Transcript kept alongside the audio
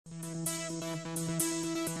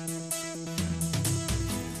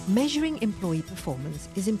Measuring employee performance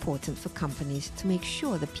is important for companies to make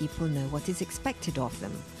sure that people know what is expected of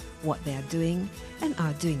them, what they are doing, and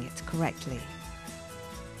are doing it correctly.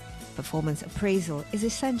 Performance appraisal is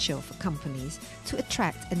essential for companies to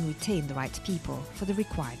attract and retain the right people for the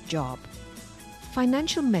required job.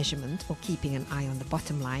 Financial measurement, or keeping an eye on the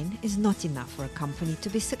bottom line, is not enough for a company to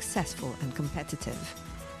be successful and competitive.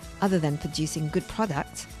 Other than producing good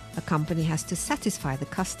products, a company has to satisfy the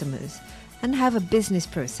customers and have a business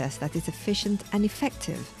process that is efficient and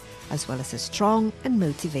effective, as well as a strong and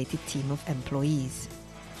motivated team of employees.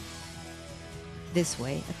 This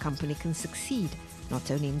way, a company can succeed not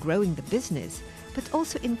only in growing the business, but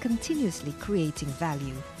also in continuously creating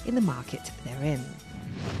value in the market they're in.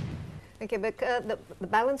 Okay, but the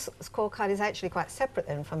balance scorecard is actually quite separate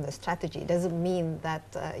then from the strategy. It doesn't mean that,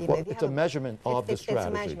 it's a measurement of the strategy. It's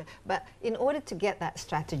a measurement. But in order to get that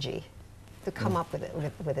strategy, to come up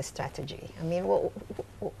with a strategy, I mean,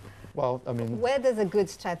 where does a good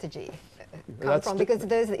strategy come from? Because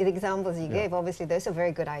those the examples you gave, obviously, those are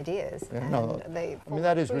very good ideas.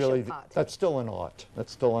 That is really, that's still an art.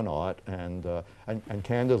 That's still an art, and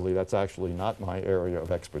candidly, that's actually not my area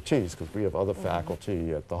of expertise, because we have other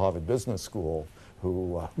faculty at the Harvard Business School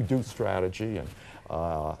who do strategy and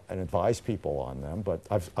advise people on them. But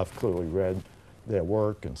I've clearly read their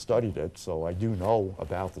work and studied it, so I do know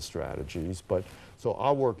about the strategies. But so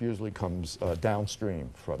our work usually comes downstream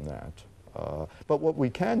from that. But what we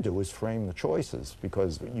can do is frame the choices,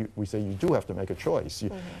 because we say you do have to make a choice.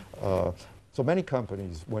 So many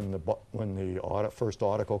companies, when the first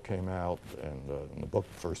article came out, and the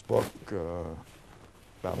first book,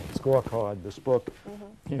 Balance Scorecard, this book,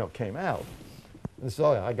 came out, and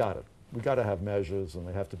so I got it. We got to have measures, and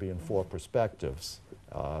they have to be in 4 perspectives.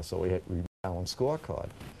 So we Balance Scorecard.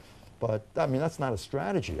 But I mean, that's not a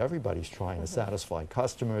strategy. Everybody's trying to satisfy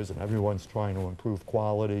customers, and everyone's trying to improve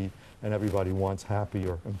quality, and everybody wants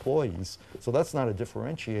happier employees. So that's not a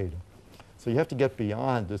differentiator. So you have to get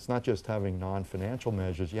beyond. It's not just having non-financial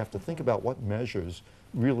measures. You have to think about what measures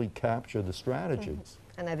really capture the strategies.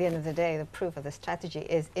 And at the end of the day, the proof of the strategy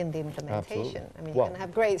is in the implementation. Absolutely. I mean, you can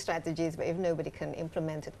have great strategies, but if nobody can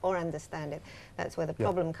implement it or understand it, that's where the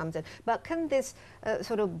problem comes in. But can this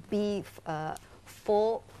sort of be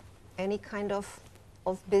for any kind of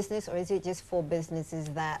business, or is it just for businesses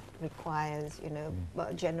that requires,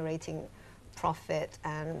 generating profit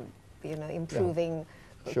and, improving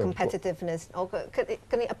competitiveness? Or can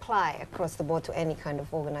it apply across the board to any kind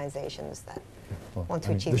of organizations that want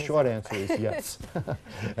to achieve the short answer is yes.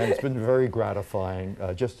 And it's been very gratifying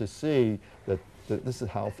just to see that this is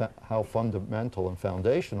how fundamental and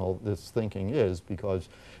foundational this thinking is, because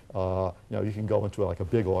you can go into like a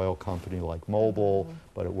big oil company like Mobil,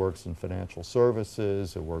 but it works in financial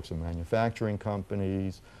services, it works in manufacturing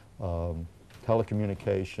companies,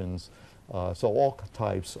 telecommunications, so all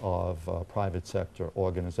types of private sector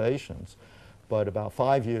organizations. But about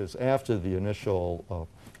 5 years after the initial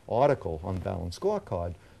article on Balanced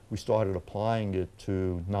Scorecard, we started applying it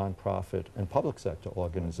to nonprofit and public sector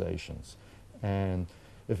organizations. And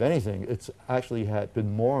if anything, it's actually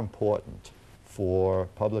been more important for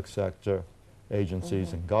public sector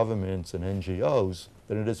agencies and governments and NGOs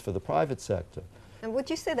than it is for the private sector. And would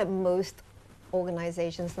you say that most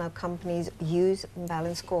organizations now, companies, use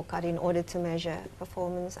Balanced Scorecard in order to measure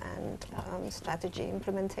performance and strategy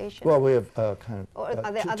implementation? Well, we have kind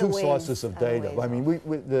of two sources of data. I mean,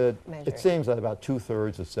 it seems that about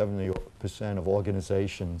 2/3 or 70% of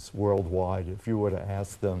organizations worldwide, if you were to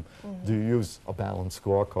ask them, do you use a Balanced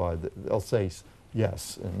Scorecard, they'll say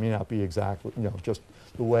yes. It may not be exactly, just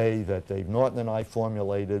the way that Dave Norton and I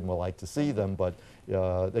formulated, and we'll like to see them, but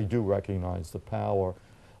they do recognize the power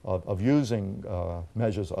of using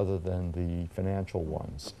measures other than the financial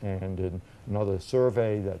ones. And in another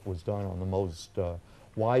survey that was done on the most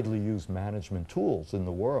widely used management tools in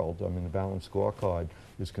the world, I mean, the Balanced Scorecard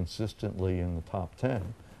is consistently in the top 10,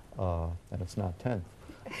 and it's not 10th.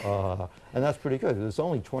 And that's pretty good. It's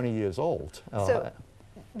only 20 years old.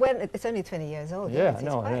 When it's only 20 years old. Yeah,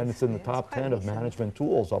 and it's in the top 10 of management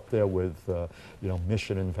tools, up there with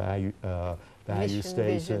mission and value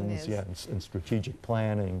stations, and strategic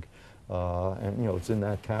planning, and it's in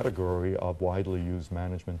that category of widely used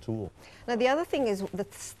management tool. Now the other thing is the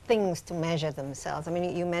things to measure themselves. I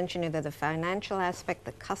mean, you mentioned that the financial aspect,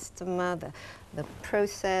 the customer, the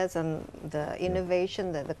process, and the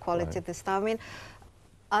innovation, the quality of the staff. I mean,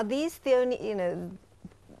 are these the only,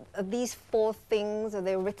 are these 4 things, are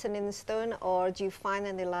they written in stone, or do you find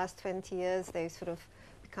in the last 20 years they've sort of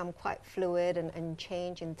become quite fluid and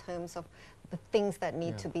change in terms of the things that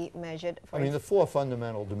need to be measured? I mean, the 4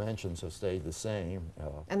 fundamental dimensions have stayed the same.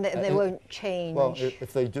 And they won't change? Well,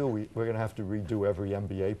 if they do, we're going to have to redo every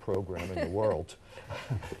MBA program in the world.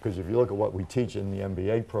 Because if you look at what we teach in the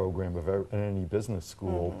MBA program of any business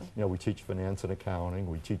school, you know, we teach finance and accounting,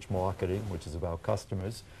 we teach marketing, which is about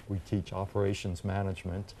customers, we teach operations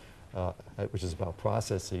management, which is about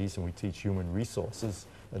processes, and we teach human resources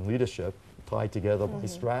and leadership tied together by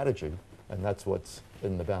strategy, and that's what's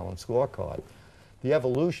in the balanced scorecard. The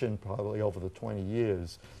evolution probably over the 20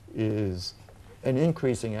 years is an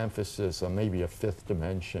increasing emphasis on maybe a 5th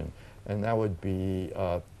dimension, and that would be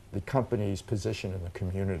the company's position in the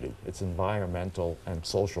community, its environmental and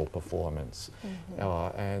social performance.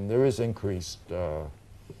 And there is increased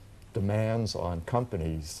demands on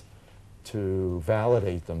companies to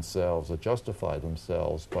validate themselves or justify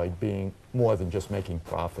themselves by being more than just making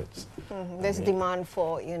profits. There's demand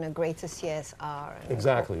for, you know, greater CSR. And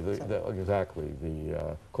exactly,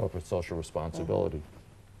 the corporate social responsibility.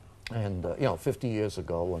 And you know, 50 years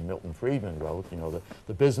ago, when Milton Friedman wrote, you know,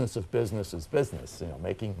 the business of business is business, you know,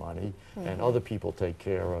 making money, and other people take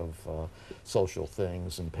care of social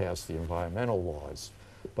things and pass the environmental laws.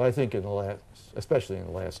 But I think in the last, especially in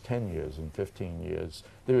the last 10 years and 15 years,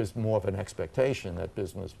 there is more of an expectation that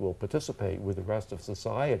business will participate with the rest of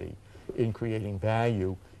society in creating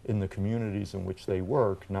value in the communities in which they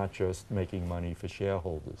work, not just making money for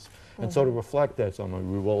shareholders. And so to reflect that,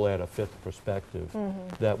 we will add a 5th perspective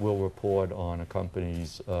that will report on a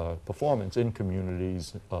company's performance in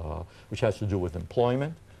communities, which has to do with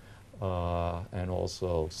employment, and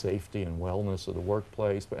also safety and wellness of the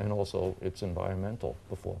workplace, and also its environmental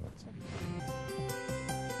performance.